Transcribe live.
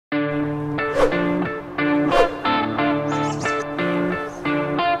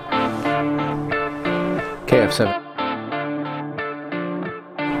KF7.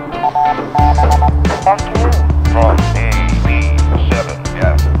 From AB7,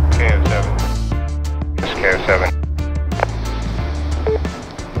 yeah, KF7. It's KF7.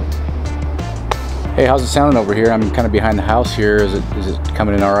 Hey, how's it sounding over here? I'm kind of behind the house here. Is it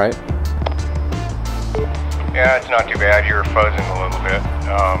coming in all right? Yeah, it's not too bad. You're fuzzing a little bit.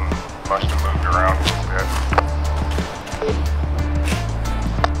 Must have moved around a little bit.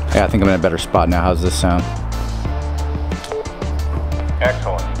 Yeah, I think I'm in a better spot now. How's this sound?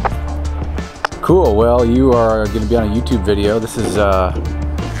 Excellent. Cool. Well, you are going to be on a YouTube video. This is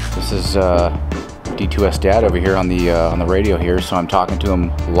D2S Dad over here on the radio here. So I'm talking to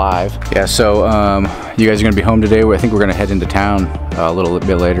him live. Yeah. So you guys are going to be home today. I think we're going to head into town a little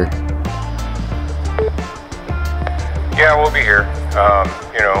bit later. Yeah, we'll be here.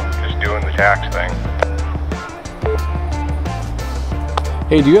 You know, just doing the tax thing.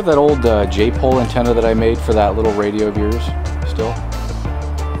 Hey, do you have that old J-pole antenna that I made for that little radio of yours still?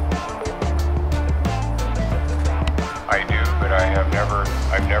 I do, but I've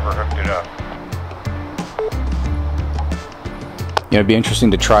never hooked it up. You know, it'd be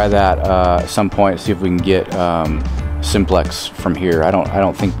interesting to try that at some point. See if we can get simplex from here. I don't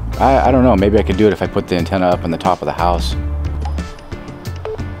know. Maybe I could do it if I put the antenna up on the top of the house.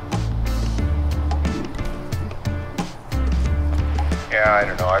 Yeah, I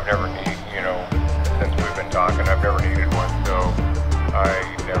don't know. I've never needed, you know, since we've been talking, I've never needed one, so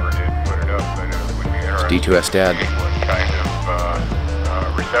I never did put it up, but it would be interesting D2S Dad. to see what kind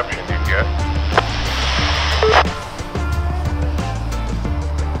of reception you'd get.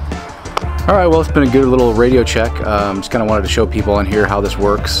 All right, well, it's been a good little radio check. Just kind of wanted to show people on here how this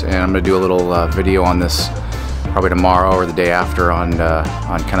works, and I'm going to do a little video on this probably tomorrow or the day after on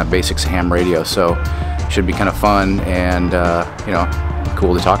kind of basics of ham radio. So should be kind of fun and you know,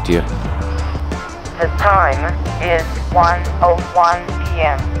 cool to talk to you. The time is 1:01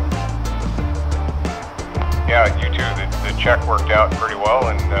 p.m. Yeah, you two, the check worked out pretty well,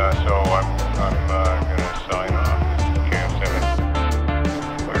 and so I'm going to sign off.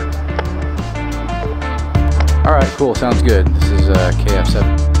 All right, cool. Sounds good. This is KF7,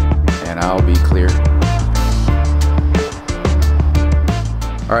 and I'll be clear.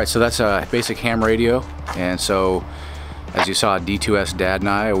 All right, so that's a basic ham radio, and so as you saw, D2S Dad and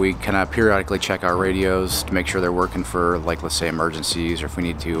I, we kind of periodically check our radios to make sure they're working for, like, let's say emergencies, or if we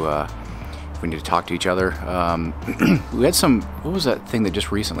need to talk to each other. We had some. What was that thing that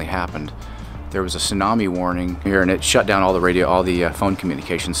just recently happened? There was a tsunami warning here, and it shut down all the phone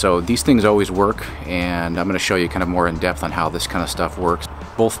communication. So these things always work, and I'm going to show you kind of more in depth on how this kind of stuff works.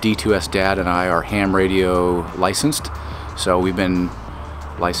 Both D2S Dad and I are ham radio licensed, so we've been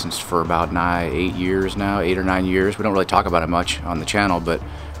licensed for about 8 years now, 8 or 9 years. We don't really talk about it much on the channel, but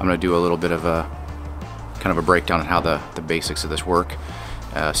I'm going to do a little bit of a kind of a breakdown on how the basics of this work,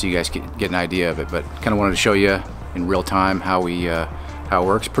 so you guys get an idea of it. But kind of wanted to show you in real time how it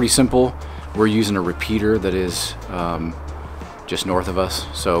works. Pretty simple. We're using a repeater that is just north of us,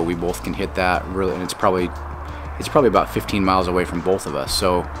 so we both can hit that really, and it's probably about 15 miles away from both of us.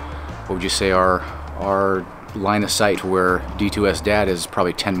 So what would you say our line of sight to where D2S Dad is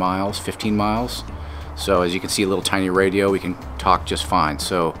probably 10 miles, 15 miles. So as you can see, a little tiny radio, we can talk just fine.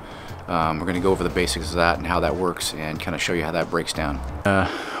 So we're going to go over the basics of that and how that works, and kind of show you how that breaks down.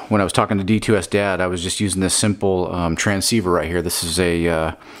 When I was talking to D2S Dad, I was just using this simple transceiver right here. This is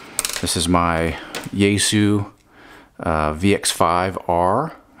my Yaesu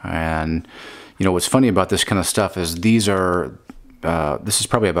VX5R, and you know what's funny about this kind of stuff is this is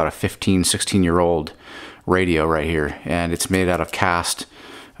probably about a 16-year-old radio right here, and it's made out of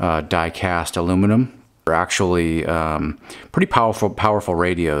die-cast aluminum. They're actually pretty powerful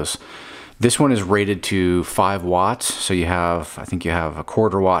radios. This one is rated to 5 watts, so I think you have a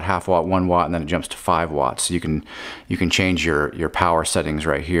 1/4 watt, 1/2 watt, 1 watt, and then it jumps to 5 watts. So you can change your power settings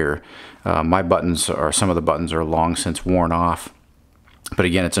right here. My buttons, or some of the buttons, are long since worn off, but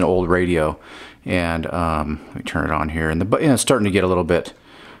again, it's an old radio, and let me turn it on here, and it's starting to get a little bit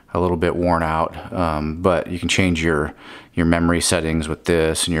worn out, but you can change your memory settings with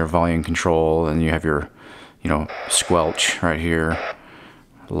this, and your volume control, and you have your squelch right here,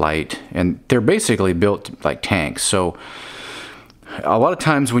 light, and they're basically built like tanks. So a lot of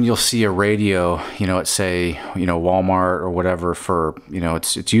times when you'll see a radio, at say Walmart or whatever, for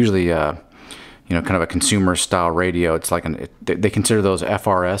it's usually kind of a consumer style radio. It's like they consider those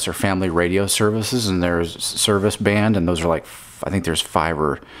FRS, or family radio services, and there's service band, and those are like, I think there's 5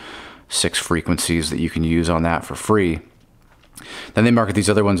 or 6 frequencies that you can use on that for free. Then they market these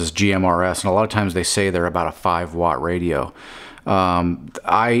other ones as GMRS, and a lot of times they say they're about a 5 watt radio.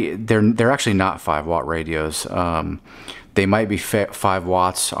 They're actually not 5-watt radios. They might be 5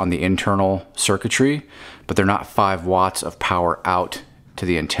 watts on the internal circuitry, but they're not 5 watts of power out to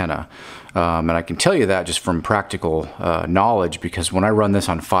the antenna. And I can tell you that just from practical knowledge, because when I run this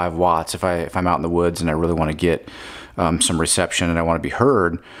on 5 watts, if I'm out in the woods and I really want to get some reception and I want to be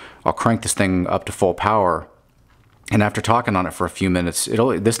heard, I'll crank this thing up to full power. And after talking on it for a few minutes,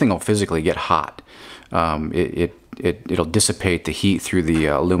 this thing will physically get hot. It'll dissipate the heat through the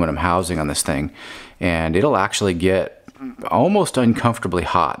aluminum housing on this thing, and it'll actually get almost uncomfortably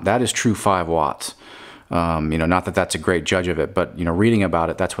hot. That is true 5 watts. You know, not that that's a great judge of it, but, you know, reading about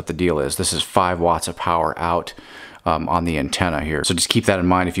it, that's what the deal is. This is 5 watts of power out on the antenna here. So just keep that in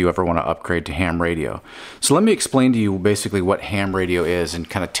mind if you ever want to upgrade to ham radio. So let me explain to you basically what ham radio is and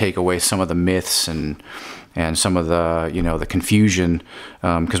kind of take away some of the myths and some of the, you know, the confusion.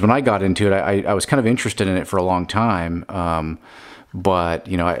 Because when I got into it, I was kind of interested in it for a long time. But,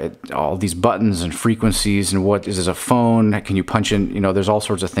 you know, all these buttons and frequencies and what is this, a phone? Can you punch in? You know, there's all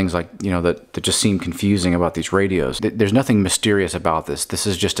sorts of things like, you know, that just seem confusing about these radios. There's nothing mysterious about this. This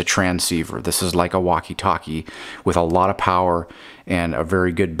is just a transceiver. This is like a walkie-talkie with a lot of power and a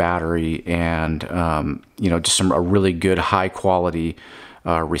very good battery and, you know, just a really good high quality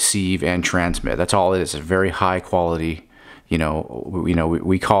receive and transmit. That's all it is. A very high quality.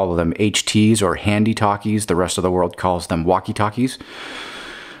 We call them HTs or handy talkies. The rest of the world calls them walkie-talkies.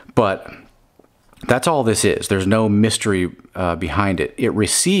 But that's all this is. There's no mystery behind it. It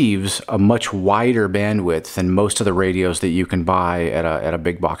receives a much wider bandwidth than most of the radios that you can buy at a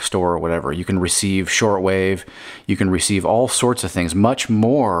big box store or whatever. You can receive shortwave. You can receive all sorts of things, much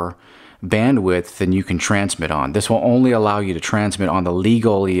more bandwidth than you can transmit on. This will only allow you to transmit on the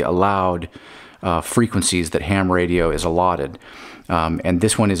legally allowed frequencies that ham radio is allotted. And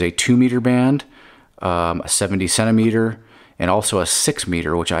this one is a 2-meter band, a 70 centimeter, and also a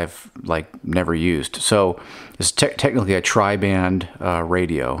 6-meter, which I've never used. So it's technically a tri-band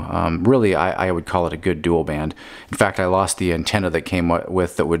radio. Really, I would call it a good dual band. In fact, I lost the antenna that came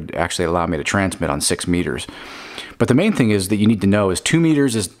with that would actually allow me to transmit on 6 meters. But the main thing is that you need to know is 2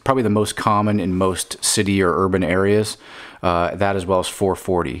 meters is probably the most common in most city or urban areas. That as well as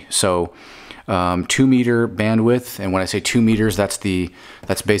 440. So 2-meter bandwidth, and when I say 2 meters, that's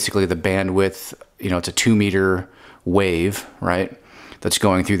basically the bandwidth. You know, it's a 2-meter wave, right? That's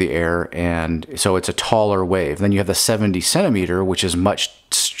going through the air, and so it's a taller wave. Then you have the 70 centimeter, which is much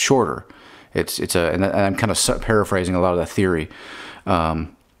shorter. And I'm kind of paraphrasing a lot of the theory.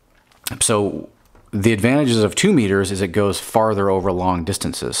 So the advantages of 2 meters is it goes farther over long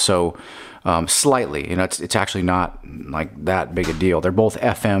distances. So slightly, you know, it's actually not like that big a deal. They're both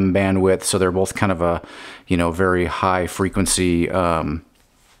FM bandwidth, so they're both kind of a, you know, very high frequency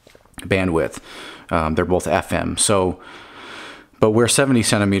bandwidth. They're both FM. So, but where 70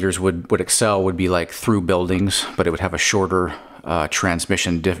 centimeters would excel would be like through buildings, but it would have a shorter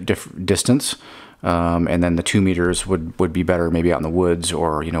transmission distance. And then the 2 meters would be better maybe out in the woods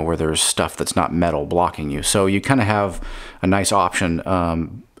or, you know, where there's stuff that's not metal blocking you. So you kind of have a nice option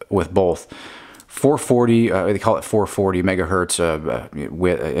with both. 440, they call it 440 megahertz,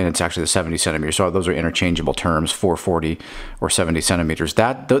 and it's actually the 70 centimeters. So those are interchangeable terms, 440 or 70 centimeters.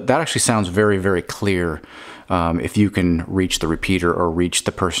 That actually sounds very, very clear if you can reach the repeater or reach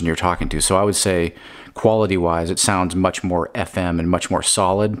the person you're talking to. So I would say quality-wise, it sounds much more FM and much more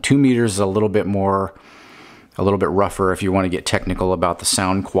solid. 2 meters is a little bit rougher if you want to get technical about the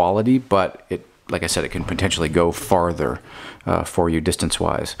sound quality, but like I said, it can potentially go farther for you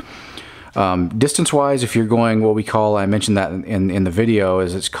distance-wise. Distance-wise, if you're going what we call, I mentioned that in the video,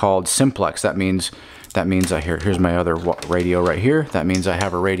 is it's called simplex. That means here's my other radio right here. That means I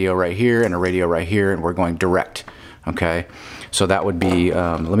have a radio right here and a radio right here, and we're going direct. Okay, so that would be.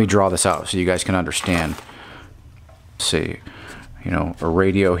 Let me draw this out so you guys can understand. Let's see, you know, a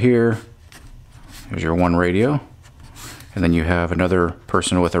radio here. Here's your one radio, and then you have another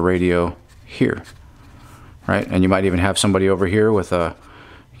person with a radio here, right? And you might even have somebody over here with a,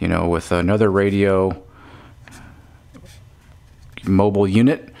 you know, with another radio mobile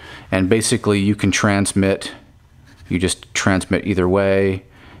unit, and basically you can transmit. You just transmit either way,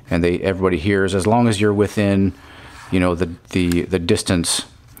 and everybody hears as long as you're within, you know, the distance.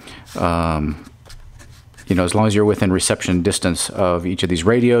 You know, as long as you're within reception distance of each of these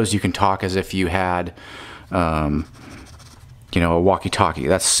radios, you can talk as if you had, you know, a walkie-talkie.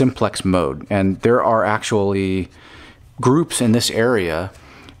 That's simplex mode, and there are actually groups in this area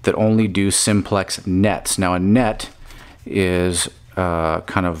that only do simplex nets. Now, a net is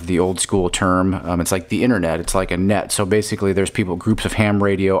kind of the old school term. It's like the internet. It's like a net. So basically there's groups of ham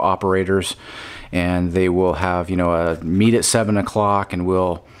radio operators, and they will have, you know, a meet at 7 o'clock, and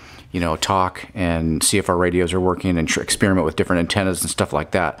we'll, you know, talk and see if our radios are working and experiment with different antennas and stuff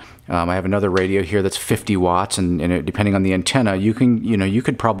like that. I have another radio here that's 50 watts, and depending on the antenna, you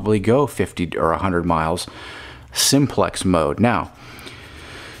could probably go 50 or 100 miles simplex mode. Now,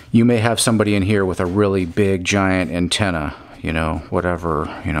 you may have somebody in here with a really big giant antenna, you know,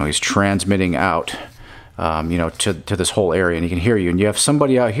 whatever, you know, he's transmitting out, you know, to this whole area, and he can hear you. And you have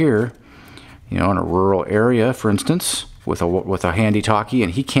somebody out here, you know, in a rural area, for instance, with a handy talkie,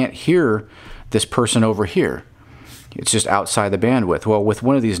 and he can't hear this person over here. It's just outside the bandwidth. Well, with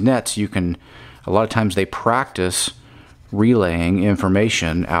one of these nets, you can, a lot of times they practice relaying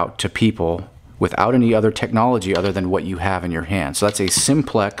information out to people without any other technology other than what you have in your hand. So that's a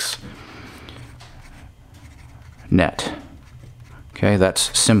simplex net. Okay,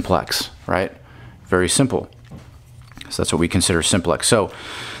 that's simplex, right? Very simple. So that's what we consider simplex. So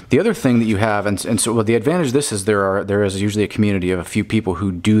the other thing that you have, and so the advantage of this is there is usually a community of a few people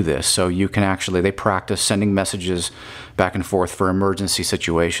who do this. So you can actually, they practice sending messages back and forth for emergency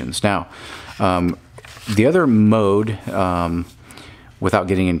situations. Now, the other mode, without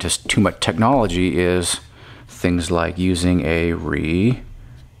getting into too much technology, is things like using you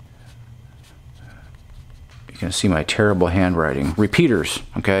can see my terrible handwriting. Repeaters,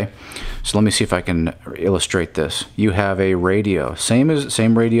 okay? So let me see if I can illustrate this. You have a radio, same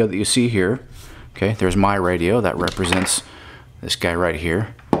radio that you see here. Okay, there's my radio, that represents this guy right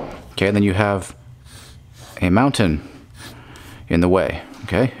here. Okay, and then you have a mountain in the way.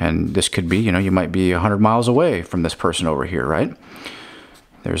 Okay, and this could be, you know, you might be 100 miles away from this person over here, right?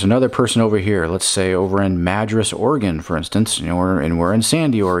 There's another person over here, let's say over in Madras, Oregon, for instance, you know, we're in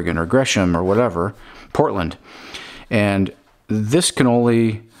Sandy, Oregon, or Gresham, or whatever, Portland. And this can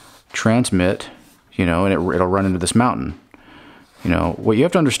only transmit, you know, and it'll run into this mountain. You know, what you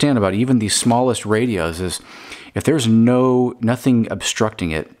have to understand about even these smallest radios is if there's nothing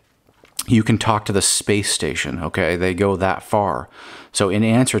obstructing it, you can talk to the space station, okay? They go that far. So in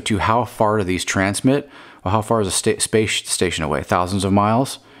answer to how far do these transmit, well, how far is a space station away? Thousands of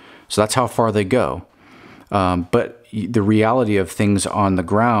miles? So that's how far they go. But the reality of things on the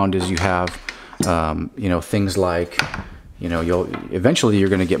ground is you have, you know, things like, you know, eventually you're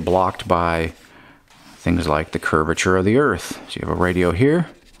going to get blocked by things like the curvature of the Earth. So you have a radio here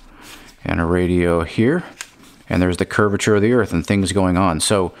and a radio here, and there's the curvature of the Earth and things going on.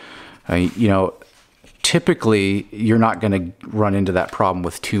 So, you know, typically you're not going to run into that problem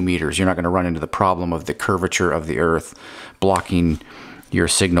with 2 meters. You're not going to run into the problem of the curvature of the Earth blocking your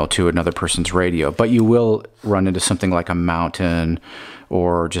signal to another person's radio, but you will run into something like a mountain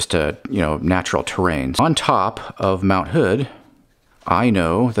or just a, you know, natural terrain. On top of Mount Hood, I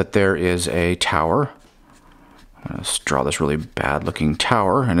know that there is a tower. I'm going to draw this really bad looking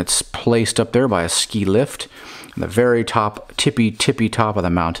tower, and it's placed up there by a ski lift on the very top, tippy top of the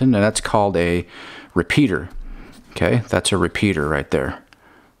mountain, and that's called a repeater. Okay, that's a repeater right there.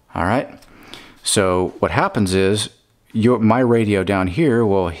 All right, so what happens is my radio down here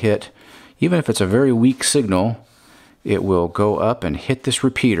will hit, even if it's a very weak signal, it will go up and hit this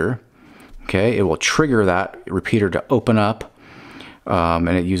repeater. Okay, it will trigger that repeater to open up, and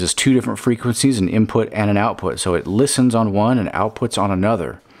it uses 2 different frequencies, an input and an output. So it listens on one and outputs on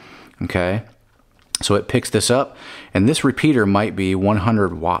another. Okay, so it picks this up, and this repeater might be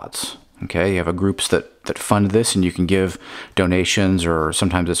 100 watts. Okay, you have groups that fund this, and you can give donations, or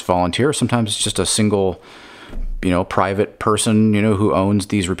sometimes it's volunteer, sometimes it's just a single, you know, private person, you know, who owns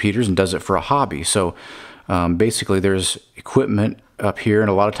these repeaters and does it for a hobby. So basically there's equipment up here, and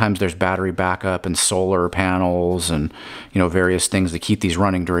a lot of times there's battery backup and solar panels and, you know, various things that keep these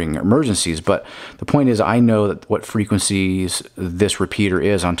running during emergencies. But the point is, I know that what frequencies this repeater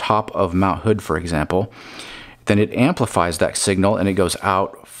is on top of Mount Hood, for example, then it amplifies that signal and it goes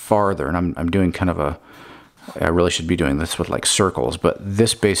out farther. And I'm doing kind of I really should be doing this with like circles, but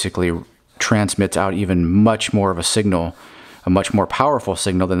this basically transmits out even much more of a signal, a much more powerful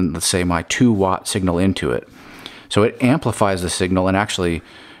signal than, let's say, my 2-watt signal into it. So it amplifies the signal, and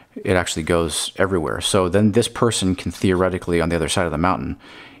it actually goes everywhere. So then this person can theoretically, on the other side of the mountain,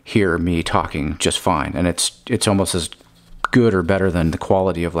 hear me talking just fine, and it's almost as good or better than the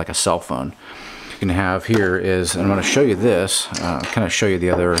quality of like a cell phone. You can have here is, and I'm going to show you this, kind of show you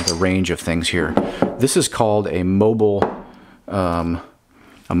the range of things here. This is called a mobile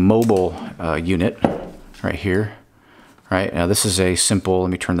unit right here. Right, now this is a simple,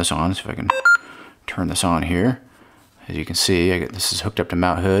 let me turn this on, see if I can turn this on here. As you can see, this is hooked up to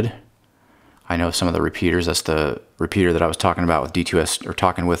Mount Hood. I know some of the repeaters. That's the repeater that I was talking about with D2S, or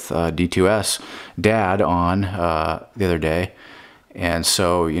talking with D2S Dad on the other day. And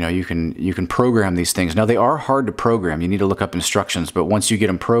so, you know, you can program these things. Now, they are hard to program. You need to look up instructions, but once you get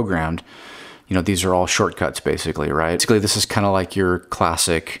them programmed, you know, these are all shortcuts basically, right? Basically, this is kind of like your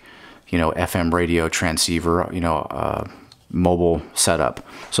classic, you know, FM radio transceiver, you know, mobile setup.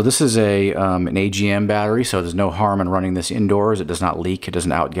 So this is an AGM battery, so there's no harm in running this indoors. It does not leak, it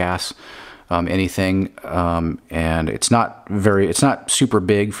doesn't outgas anything, and it's not super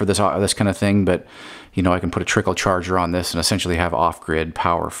big for this kind of thing, but you know, I can put a trickle charger on this and essentially have off-grid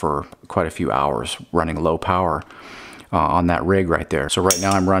power for quite a few hours running low power on that rig right there. So right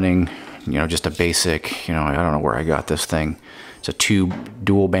now I'm running, you know, just a basic, you know, I don't know where I got this thing. It's a tube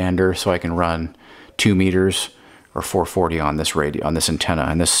dual bander, so I can run 2 meters or 440 on this radio, on this antenna,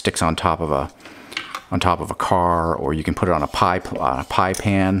 and this sticks on top of a car, or you can put it on a pie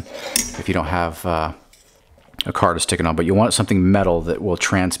pan if you don't have a car to stick it on. But you want something metal that will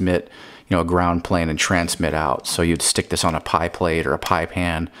transmit, you know, a ground plane and transmit out. So you'd stick this on a pie plate or a pie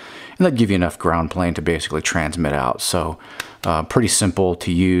pan, and that'd give you enough ground plane to basically transmit out. So pretty simple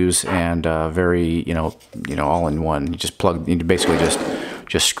to use, and very, you know, all in one. You basically just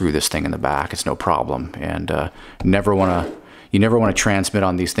screw this thing in the back. It's no problem. And you never want to transmit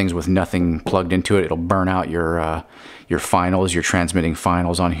on these things with nothing plugged into it. It'll burn out your finals, your transmitting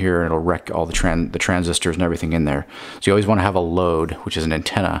finals on here, and it'll wreck all the transistors and everything in there. So you always want to have a load, which is an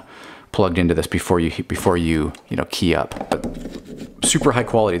antenna, plugged into this before you know, key up. But super high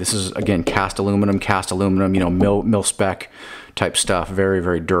quality. This is, again, cast aluminum, you know, mil spec type stuff. Very,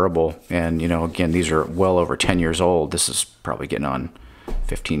 very durable. And, you know, again, these are well over 10 years old. This is probably getting on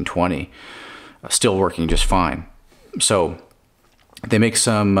 15, 20. Still working just fine. So they make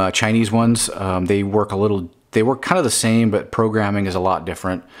some Chinese ones. They work kind of the same, but programming is a lot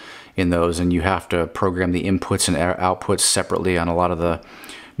different in those, and you have to program the inputs and outputs separately on a lot of the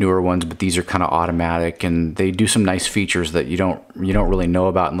newer ones. But these are kind of automatic, and they do some nice features that you don't really know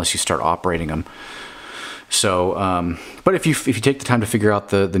about unless you start operating them. So, but if you take the time to figure out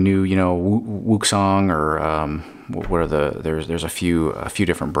the new, you know, Wuxong, or what are there's a few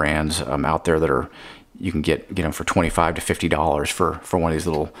different brands out there that you can get them for $25 to $50 for one of these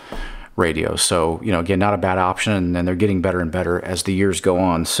little radios. So, you know, again, not a bad option, and they're getting better and better as the years go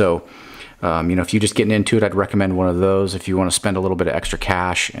on. So, you know, if you're just getting into it, I'd recommend one of those. If you want to spend a little bit of extra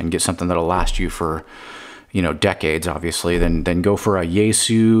cash and get something that'll last you for, you know, decades, obviously, then go for a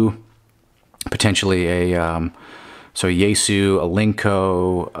Yaesu, potentially a Yaesu, a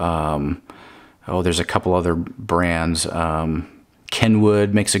Linko. There's a couple other brands.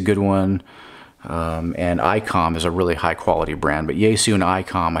 Kenwood makes a good one. And ICOM is a really high quality brand, but Yaesu and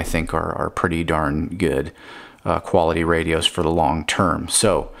ICOM, I think, are pretty darn good quality radios for the long term.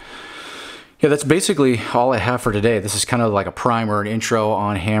 So yeah, that's basically all I have for today. This is kind of like a primer and intro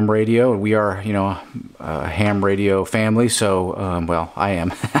on ham radio. We are, you know, a ham radio family, so well, I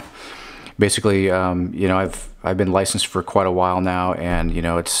am. Basically, you know, I've been licensed for quite a while now, and you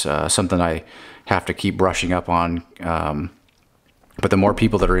know, it's something I have to keep brushing up on. But the more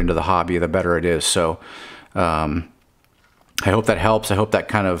people that are into the hobby, the better it is. So I hope that helps. I hope that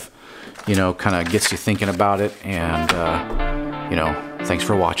kind of gets you thinking about it. And, you know, thanks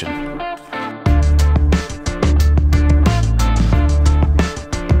for watching.